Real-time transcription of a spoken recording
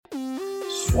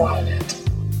Swine.net.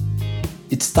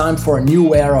 It's time for a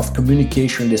new era of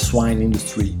communication in the swine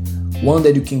industry, one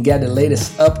that you can get the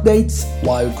latest updates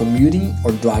while you're commuting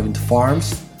or driving to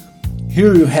farms.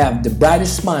 Here you have the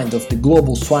brightest minds of the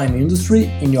global swine industry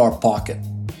in your pocket.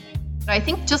 I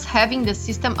think just having the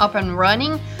system up and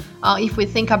running, if we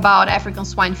think about African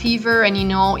swine fever and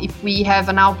if we have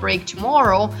an outbreak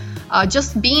tomorrow,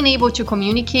 just being able to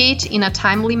communicate in a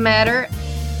timely manner.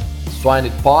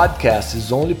 Swine.net podcast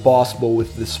is only possible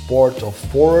with the support of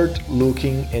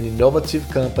forward-looking and innovative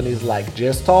companies like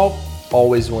Gestal,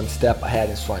 always one step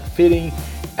ahead in swine feeding,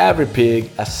 Every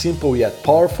Pig, a simple yet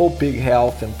powerful pig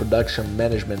health and production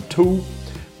management tool,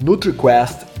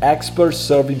 NutriQuest, experts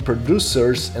serving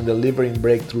producers and delivering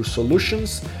breakthrough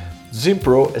solutions,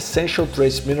 Zimpro, essential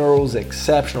trace minerals,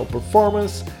 exceptional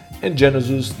performance, and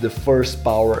Genesis, the first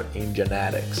power in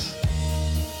genetics.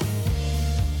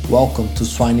 Welcome to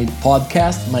Swine.net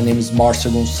podcast. My name is Marcio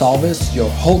Gonçalves, your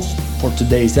host for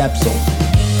today's episode.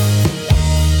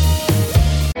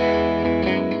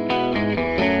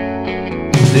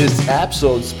 This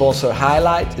episode's sponsor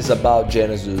highlight is about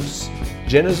Genesis.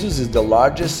 Genesis is the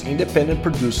largest independent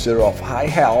producer of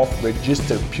high-health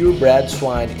registered purebred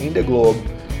swine in the globe,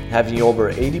 having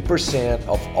over 80%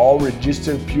 of all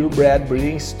registered purebred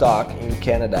breeding stock in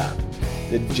Canada.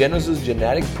 The Genesis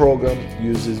genetic program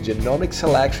uses genomic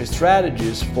selection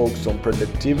strategies focused on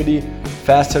productivity,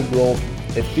 faster growth,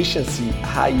 efficiency,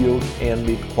 high yield, and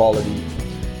meat quality.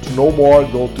 To know more,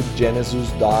 go to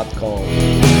genesis.com.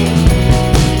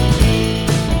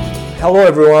 Hello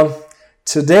everyone.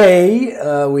 Today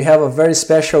we have a very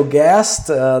special guest,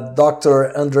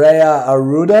 Dr. Andreia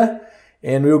Arruda,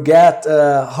 and we'll get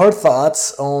her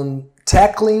thoughts on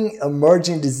tackling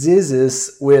emerging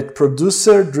diseases with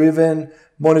producer-driven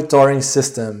monitoring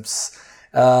systems.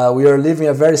 We are living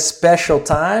a very special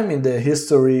time in the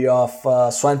history of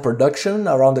swine production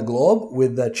around the globe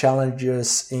with the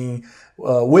challenges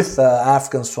with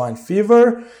African swine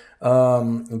fever,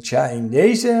 in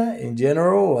Asia in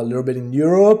general, a little bit in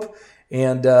Europe,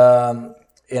 and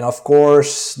of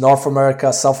course North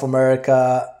America, South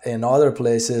America, and other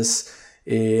places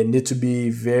need to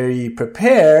be very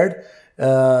prepared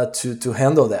to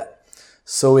handle that.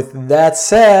 So with that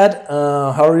said,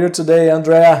 how are you today,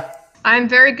 Andreia? I'm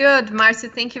very good, Marcio.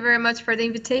 Thank you very much for the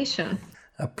invitation.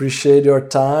 I appreciate your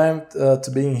time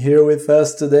to being here with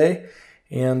us today.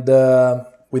 And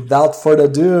without further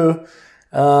ado,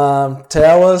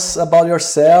 tell us about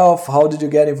yourself. How did you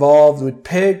get involved with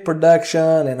pig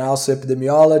production and also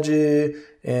epidemiology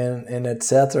and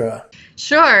etc.?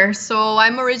 Sure. So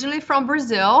I'm originally from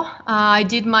Brazil. I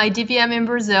did my DVM in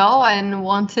Brazil and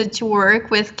wanted to work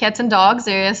with cats and dogs,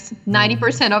 as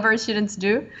 90% of our students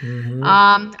do.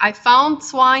 I found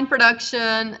swine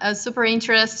production super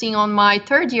interesting on my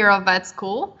third year of vet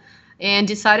school and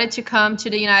decided to come to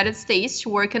the United States to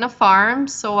work in a farm.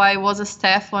 So I was a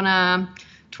staff on a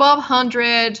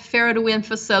 1,200 farrow to win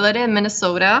facility in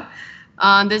Minnesota.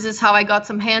 This is how I got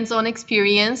some hands-on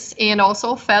experience and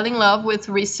also fell in love with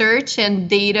research and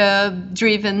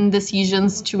data-driven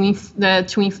decisions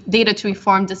data to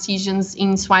inform decisions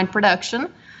in swine production.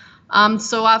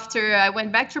 So after I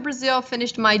went back to Brazil,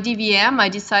 finished my DVM, I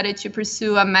decided to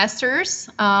pursue a master's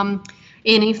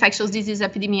in infectious disease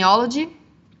epidemiology.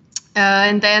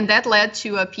 And then that led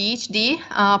to a PhD,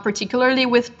 particularly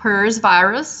with PRRS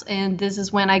virus. And this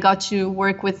is when I got to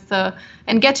work with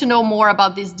and get to know more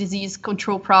about these disease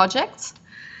control projects.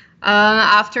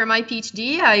 After my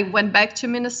PhD, I went back to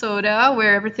Minnesota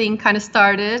where everything kind of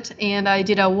started. And I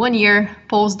did a 1-year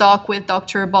postdoc with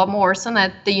Dr. Bob Morrison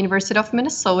at the University of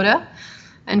Minnesota.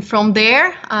 And from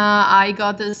there, I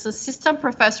got this assistant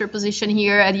professor position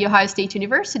here at The Ohio State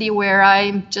University, where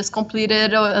I just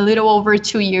completed a little over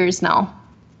 2 years now.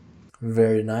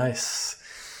 Very nice.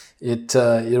 It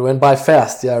went by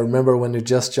fast. Yeah, I remember when you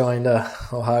just joined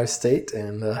Ohio State,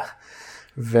 and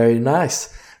very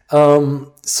nice.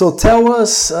 So tell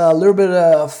us a little bit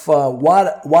of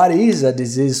what is a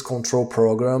disease control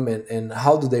program and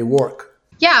how do they work?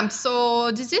 Yeah, so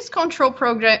disease control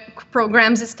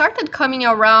programs started coming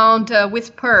around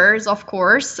with PRRS, of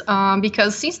course,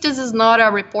 because since this is not a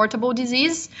reportable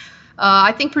disease,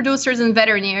 I think producers and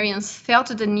veterinarians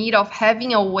felt the need of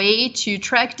having a way to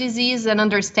track disease and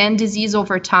understand disease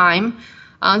over time.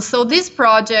 So these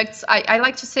projects, I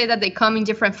like to say that they come in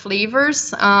different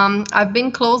flavors. I've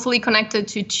been closely connected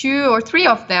to 2 or 3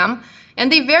 of them,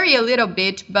 and they vary a little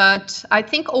bit, but I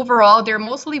think overall they're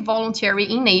mostly voluntary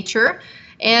in nature.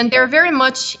 And they're very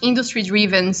much industry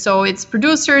driven. So it's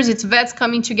producers, it's vets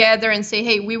coming together and say,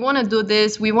 hey, we want to do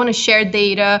this. We want to share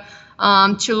data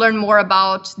to learn more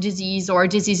about disease or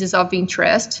diseases of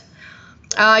interest.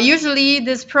 Usually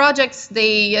these projects,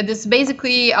 this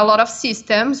basically a lot of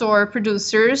systems or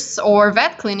producers or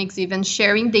vet clinics even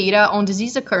sharing data on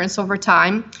disease occurrence over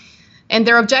time. And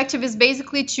their objective is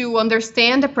basically to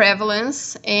understand the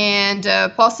prevalence and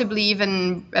possibly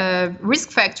even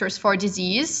risk factors for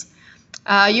disease.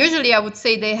 Usually, I would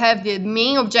say they have the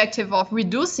main objective of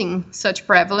reducing such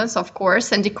prevalence, of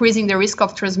course, and decreasing the risk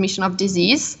of transmission of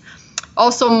disease.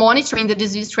 Also monitoring the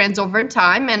disease trends over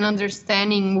time and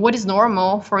understanding what is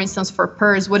normal, for instance, for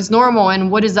PRRS, what is normal and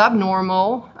what is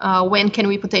abnormal, when can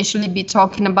we potentially be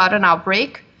talking about an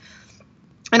outbreak.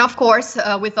 And of course,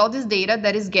 with all this data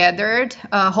that is gathered,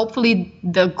 hopefully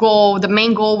the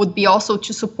main goal would be also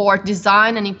to support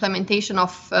design and implementation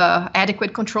of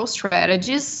adequate control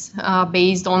strategies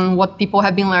based on what people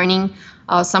have been learning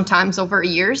sometimes over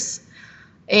years.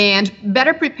 And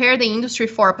better prepare the industry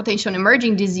for a potential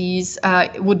emerging disease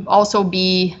would also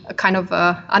be a kind of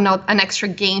an extra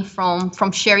gain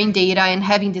from sharing data and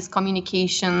having these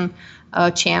communication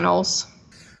channels.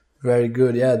 Very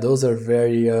good. Yeah, those are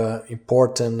very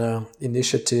important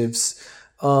initiatives.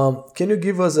 Can you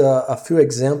give us a few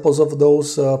examples of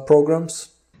those programs?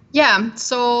 Yeah,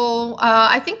 so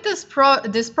I think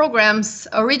these programs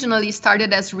originally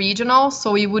started as regional,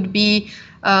 so it would be,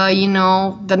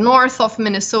 the north of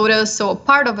Minnesota, so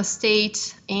part of a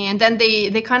state, and then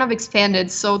they kind of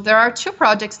expanded. So there are two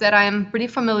projects that I'm pretty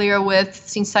familiar with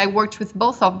since I worked with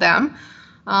both of them.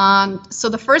 So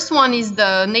the first one is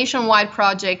the nationwide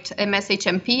project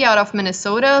MSHMP out of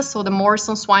Minnesota, so the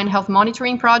Morrison Swine Health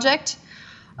Monitoring Project.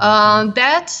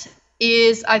 That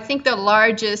is, I think, the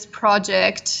largest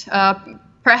project,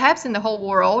 perhaps in the whole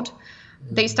world.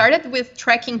 They started with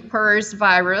tracking PRRS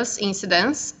virus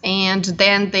incidents, and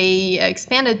then they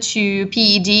expanded to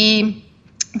PED,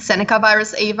 Seneca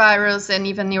virus, A virus, and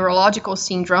even neurological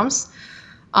syndromes.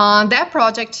 That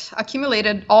project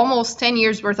accumulated almost 10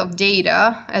 years worth of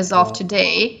data as of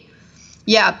today.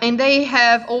 Yeah, and they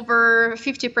have over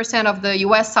 50% of the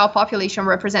US sow population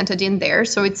represented in there.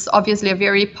 So it's obviously a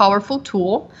very powerful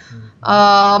tool.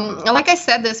 Like I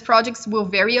said, these projects will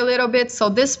vary a little bit. So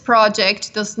this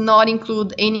project does not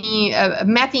include any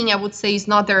mapping, I would say, is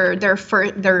not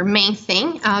their main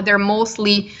thing. They're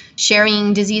mostly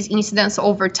sharing disease incidents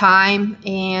over time,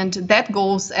 and that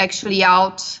goes actually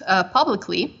out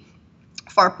publicly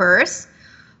for PRRS.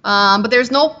 But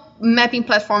there's no mapping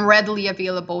platform readily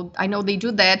available. I know they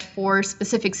do that for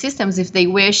specific systems if they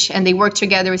wish, and they work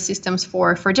together with systems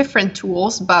for different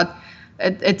tools, but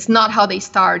it's not how they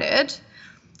started.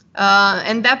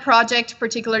 And that project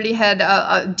particularly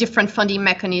had different funding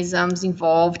mechanisms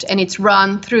involved, and it's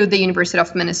run through the University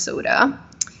of Minnesota.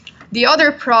 The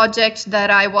other project that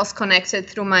I was connected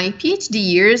through my PhD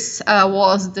years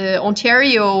was the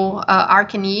Ontario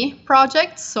ARC&E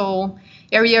project, so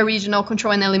Area Regional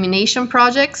Control and Elimination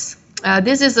Projects.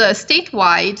 This is a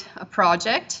statewide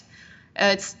project.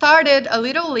 It started a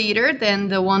little later than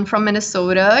the one from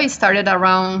Minnesota. It started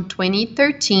around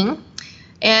 2013.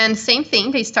 And same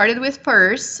thing, they started with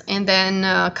PRRS and then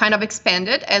kind of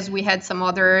expanded as we had some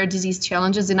other disease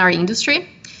challenges in our industry.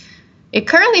 It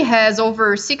currently has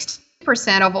over 60%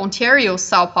 of Ontario's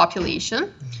sow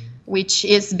population, which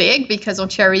is big because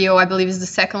Ontario, I believe, is the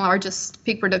second largest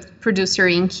pig producer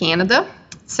in Canada,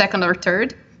 second or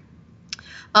third.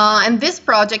 And this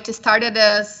project started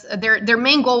as their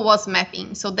main goal was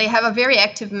mapping. So they have a very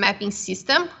active mapping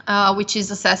system, which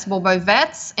is accessible by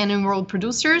vets and enrolled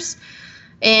producers.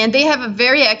 And they have a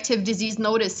very active disease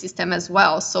notice system as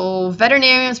well. So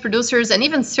veterinarians, producers, and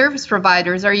even service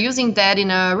providers are using that in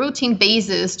a routine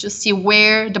basis to see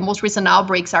where the most recent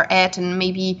outbreaks are at and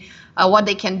maybe what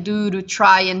they can do to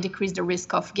try and decrease the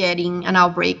risk of getting an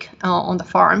outbreak on the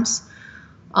farms.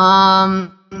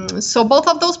 So both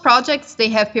of those projects, they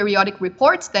have periodic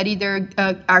reports that either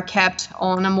are kept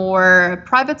on a more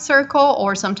private circle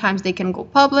or sometimes they can go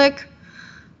public.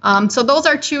 So those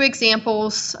are two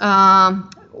examples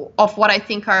of what I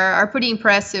think are pretty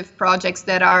impressive projects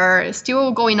that are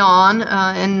still going on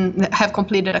and have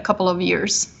completed a couple of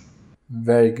years.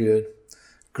 Very good.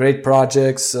 Great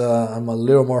projects. I'm a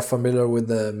little more familiar with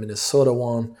the Minnesota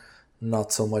one,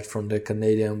 not so much from the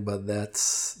Canadian, but that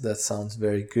sounds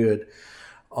very good.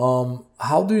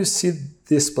 How do you see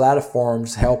these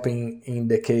platforms helping in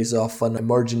the case of an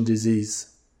emerging disease?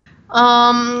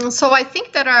 So I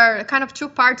think there are kind of two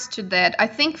parts to that. I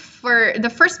think for the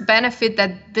first benefit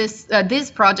that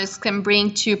these projects can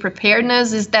bring to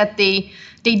preparedness is that they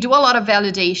do a lot of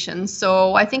validation.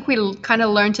 So I think we kind of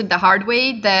learned it the hard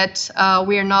way that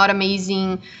we are not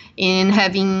amazing in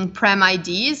having prem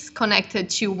IDs connected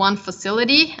to one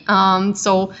facility.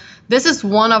 So this is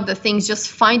one of the things, just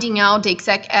finding out the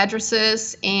exact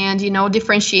addresses and,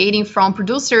 differentiating from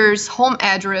producers' home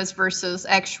address versus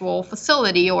actual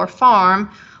facility or farm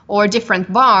or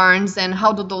different barns, and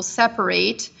how do those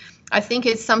separate. I think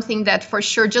it's something that for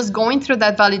sure, just going through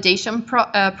that validation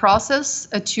process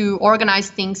to organize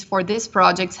things for these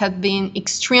projects has been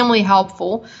extremely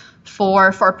helpful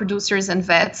for producers and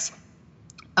vets.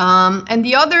 And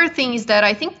the other thing is that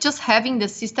I think just having the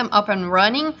system up and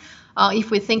running,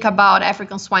 if we think about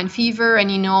African swine fever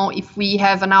and, if we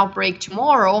have an outbreak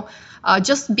tomorrow,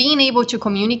 just being able to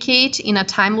communicate in a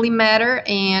timely manner.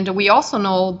 And we also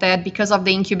know that because of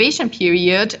the incubation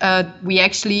period, we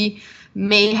actually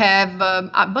may have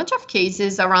a bunch of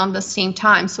cases around the same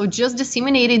time. So just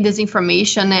disseminating this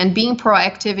information and being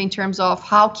proactive in terms of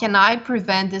how can I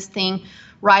prevent this thing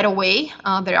right away.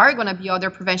 There are going to be other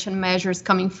prevention measures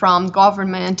coming from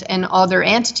government and other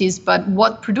entities, but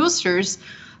what producers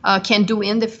can do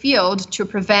in the field to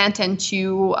prevent and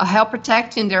to help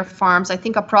protect in their farms. I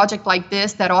think a project like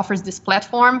this that offers this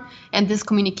platform and these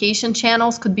communication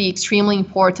channels could be extremely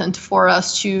important for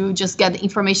us to just get the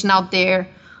information out there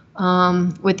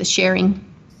with the sharing.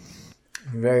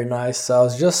 Very nice. I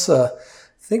was just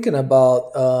thinking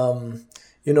about, I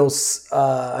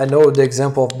know the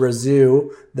example of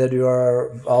Brazil that you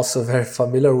are also very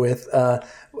familiar with.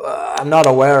 I'm not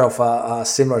aware of a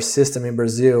similar system in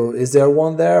Brazil. Is there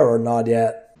one there or not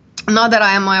yet? Not that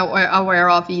I am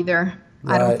aware of either.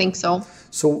 Right. I don't think so.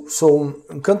 So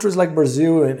in countries like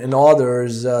Brazil and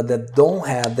others that don't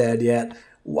have that yet,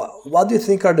 what do you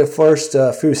think are the first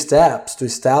few steps to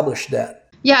establish that?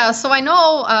 Yeah, so I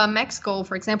know Mexico,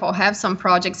 for example, have some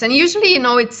projects, and usually,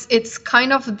 it's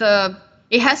kind of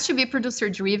it has to be producer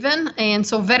driven, and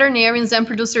so veterinarians and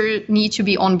producers need to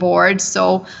be on board.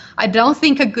 So I don't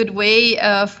think a good way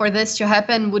for this to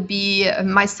happen would be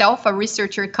myself, a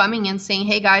researcher, coming and saying,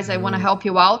 hey guys, I want to help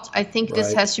you out. I think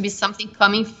this has to be something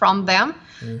coming from them.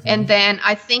 And then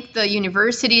I think the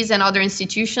universities and other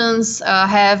institutions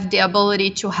have the ability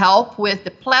to help with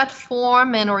the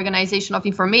platform and organization of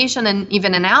information and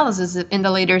even analysis in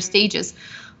the later stages.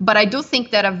 But I do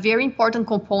think that a very important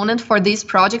component for these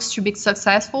projects to be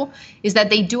successful is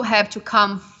that they do have to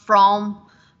come from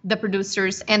the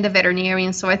producers and the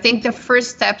veterinarians. So I think the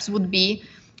first steps would be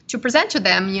to present to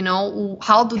them,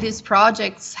 how do these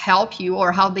projects help you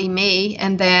or how they may,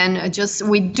 and then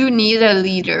we do need a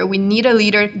leader. We need a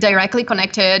leader directly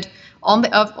connected on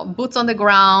the boots on the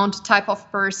ground type of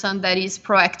person that is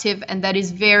proactive and that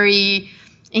is very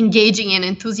engaging and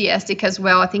enthusiastic as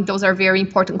well. I think those are very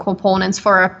important components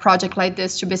for a project like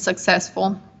this to be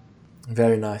successful.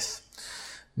 Very nice.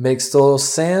 Makes total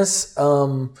sense.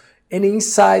 Any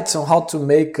insights on how to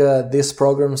make these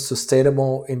programs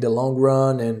sustainable in the long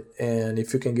run, and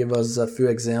if you can give us a few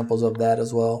examples of that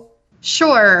as well?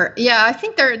 Sure. Yeah, I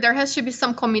think there has to be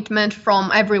some commitment from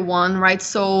everyone, right?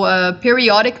 So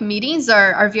periodic meetings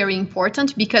are very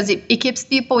important because it keeps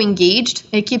people engaged.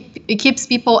 It keeps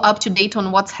people up to date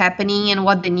on what's happening and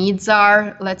what the needs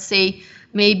are. Let's say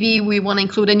maybe we want to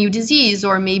include a new disease,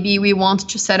 or maybe we want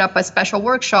to set up a special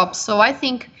workshop. So I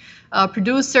think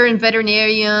producer and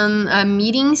veterinarian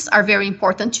meetings are very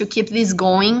important to keep this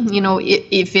going.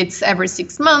 If it's every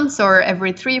 6 months or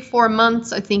every 3-4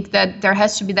 months, I think that there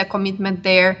has to be that commitment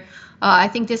there. I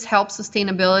think this helps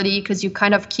sustainability because you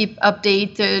kind of keep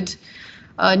updated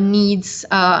needs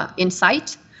in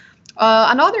sight.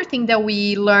 Another thing that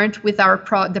we learned with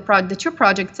the two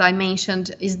projects I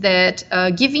mentioned is that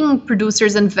giving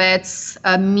producers and vets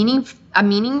a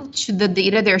meaning to the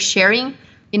data they're sharing,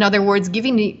 in other words,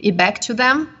 giving it back to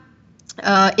them,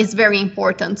 is very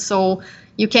important. So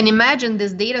you can imagine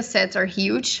these data sets are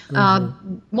huge.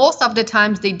 Most of the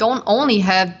times they don't only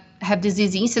have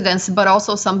disease incidence, but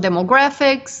also some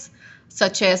demographics,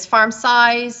 such as farm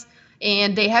size,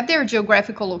 and they have their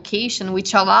geographical location,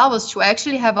 which allow us to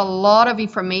actually have a lot of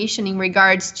information in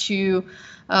regards to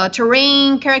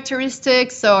terrain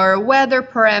characteristics or weather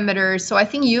parameters. So I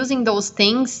think using those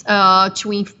things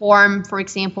to inform, for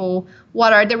example,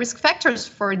 what are the risk factors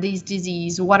for this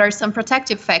disease? What are some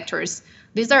protective factors?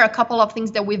 These are a couple of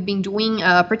things that we've been doing,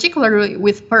 particularly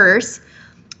with PRRS,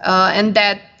 and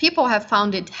that people have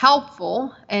found it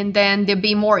helpful, and then they'll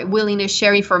be more willing to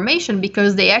share information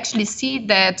because they actually see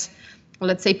that,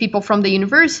 let's say, people from the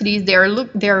universities, they're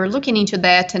looking into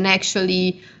that and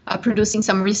actually producing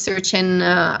some research and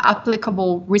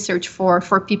applicable research for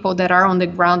people that are on the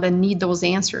ground and need those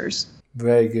answers.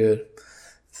 Very good.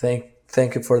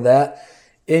 Thank you for that.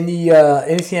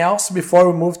 Anything else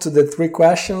before we move to the 3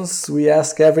 questions we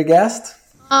ask every guest?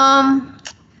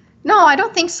 No, I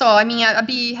don't think so. I mean, I'd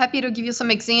be happy to give you some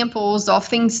examples of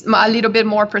things a little bit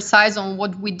more precise on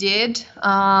what we did.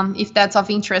 If that's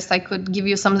of interest, I could give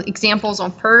you some examples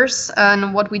on PERS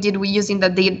and what we did using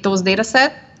those data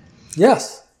set.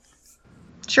 Yes.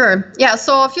 Sure. Yeah.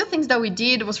 So a few things that we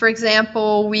did was, for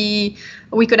example, we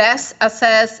could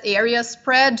assess area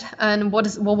spread and what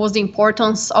was the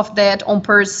importance of that on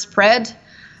PERS spread.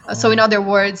 So in other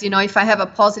words, if I have a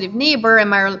positive neighbor,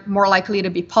 am I more likely to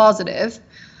be positive?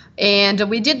 And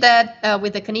we did that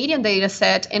with the Canadian data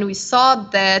set, and we saw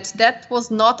that was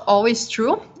not always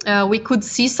true. We could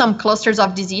see some clusters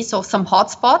of disease, so some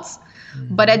hotspots.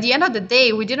 But at the end of the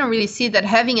day, we didn't really see that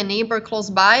having a neighbor close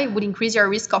by would increase your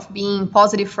risk of being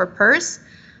positive for PERS.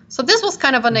 So this was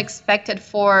kind of unexpected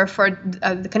for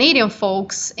the Canadian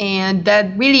folks, and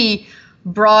that really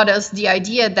brought us the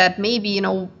idea that maybe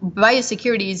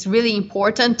biosecurity is really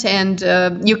important, and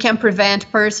you can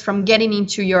prevent PERS from getting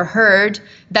into your herd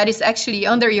that is actually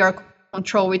under your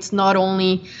control. It's not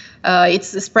only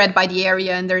it's spread by the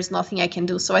area and there's nothing I can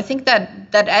do. So I think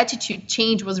that attitude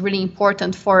change was really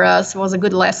important for us. It was a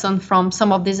good lesson from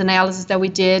some of these analyses that we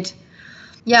did.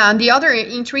 Yeah, and the other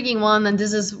intriguing one, and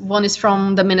this one is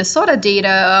from the Minnesota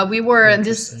data. We were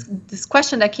this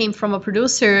question that came from a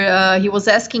producer. He was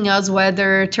asking us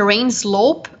whether terrain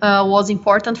slope was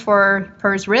important for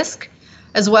PERS risk,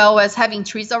 as well as having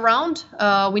trees around.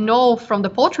 We know from the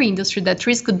poultry industry that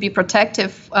trees could be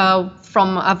protective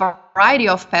from a variety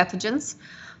of pathogens.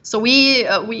 So we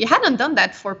hadn't done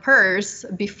that for PERS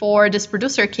before this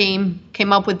producer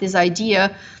came up with this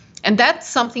idea. And that's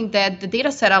something that the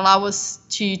data set allows us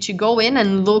to go in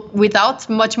and look without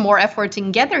much more effort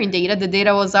in gathering data. The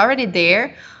data was already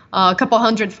there, a couple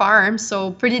hundred farms,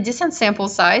 so pretty decent sample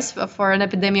size for an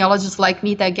epidemiologist like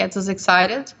me that gets us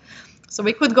excited. So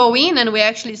we could go in and we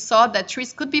actually saw that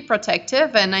trees could be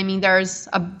protective. And I mean, there's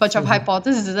a bunch of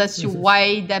hypotheses as to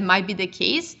why that might be the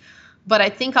case. But I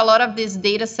think a lot of these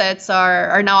data sets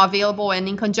are now available, and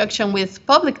in conjunction with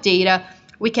public data,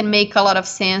 we can make a lot of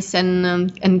sense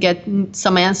and get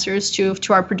some answers to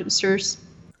our producers.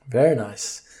 Very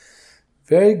nice.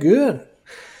 Very good.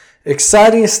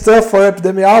 Exciting stuff for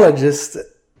epidemiologists.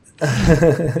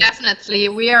 Definitely.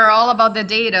 We are all about the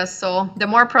data, so the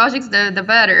more projects, the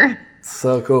better.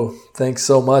 So cool. Thanks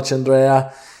so much,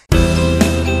 Andreia.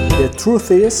 The truth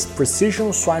is,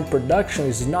 precision swine production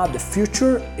is not the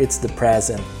future, it's the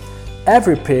present.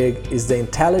 Every Pig is the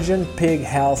intelligent pig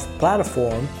health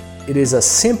platform. It is a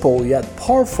simple yet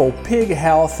powerful pig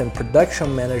health and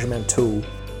production management tool.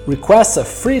 Request a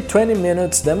free 20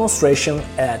 minutes demonstration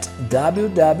at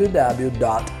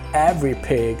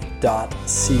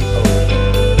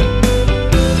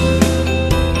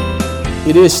www.everypig.co.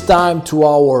 It is time to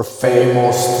our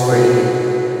famous three.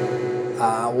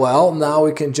 Well, now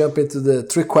we can jump into the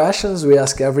three questions we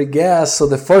ask every guest. So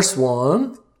the first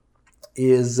one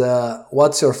is,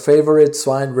 what's your favorite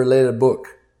swine-related book?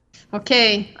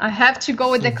 Okay, I have to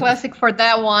go with the classic for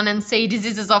that one and say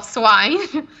Diseases of Swine,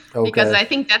 because I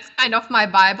think that's kind of my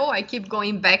Bible. I keep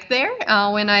going back there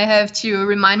when I have to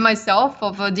remind myself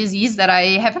of a disease that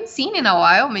I haven't seen in a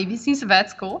while, maybe since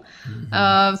vet school.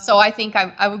 So I think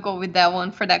I would go with that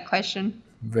one for that question.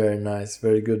 Very nice,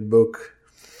 very good book.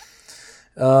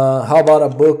 How about a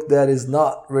book that is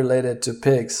not related to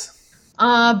pigs?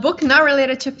 A book not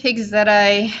related to pigs that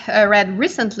I read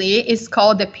recently is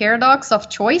called The Paradox of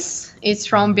Choice. It's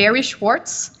from Barry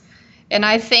Schwartz. And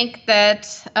I think that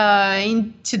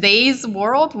in today's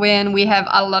world, when we have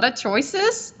a lot of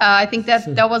choices, I think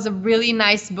that was a really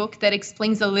nice book that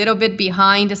explains a little bit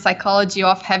behind the psychology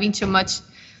of having too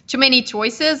many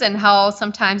choices and how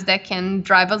sometimes that can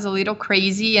drive us a little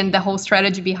crazy, and the whole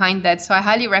strategy behind that. So I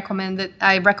highly recommend it.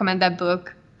 I recommend that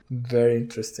book. Very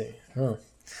interesting. Huh.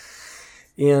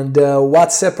 And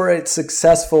what separates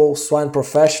successful swine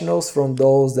professionals from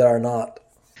those that are not?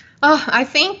 I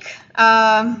think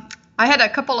I had a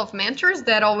couple of mentors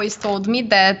that always told me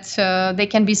that they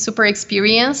can be super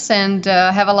experienced and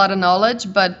have a lot of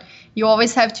knowledge, but you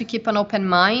always have to keep an open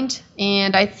mind.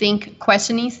 And I think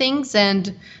questioning things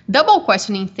and double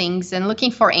questioning things and looking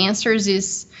for answers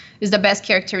is the best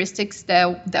characteristics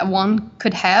that one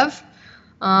could have.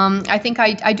 I think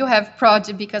I do have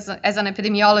projects, because as an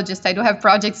epidemiologist, I do have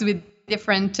projects with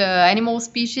different animal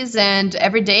species, and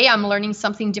every day I'm learning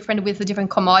something different with a different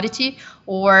commodity,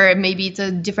 or maybe it's a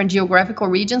different geographical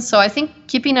region. So I think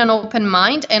keeping an open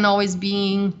mind and always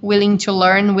being willing to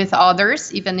learn with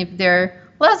others, even if they're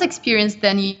less experienced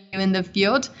than you in the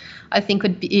field, I think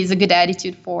is a good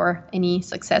attitude for any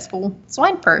successful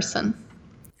swine person.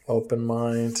 Open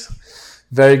mind.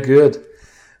 Very good.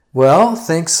 Well,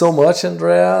 thanks so much,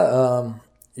 Andreia.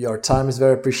 Your time is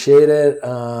very appreciated.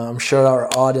 I'm sure our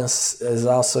audience is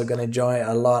also going to enjoy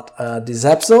a lot this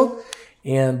episode.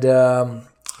 And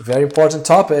very important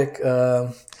topic.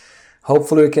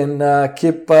 Hopefully we can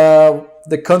keep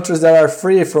the countries that are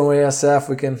free from ASF,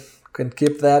 we can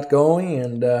keep that going,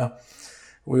 and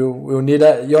we'll need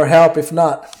your help if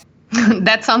not.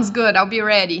 That sounds good. I'll be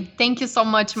ready. Thank you so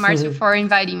much, Marcio, for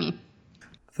inviting me.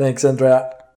 Thanks,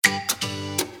 Andrea.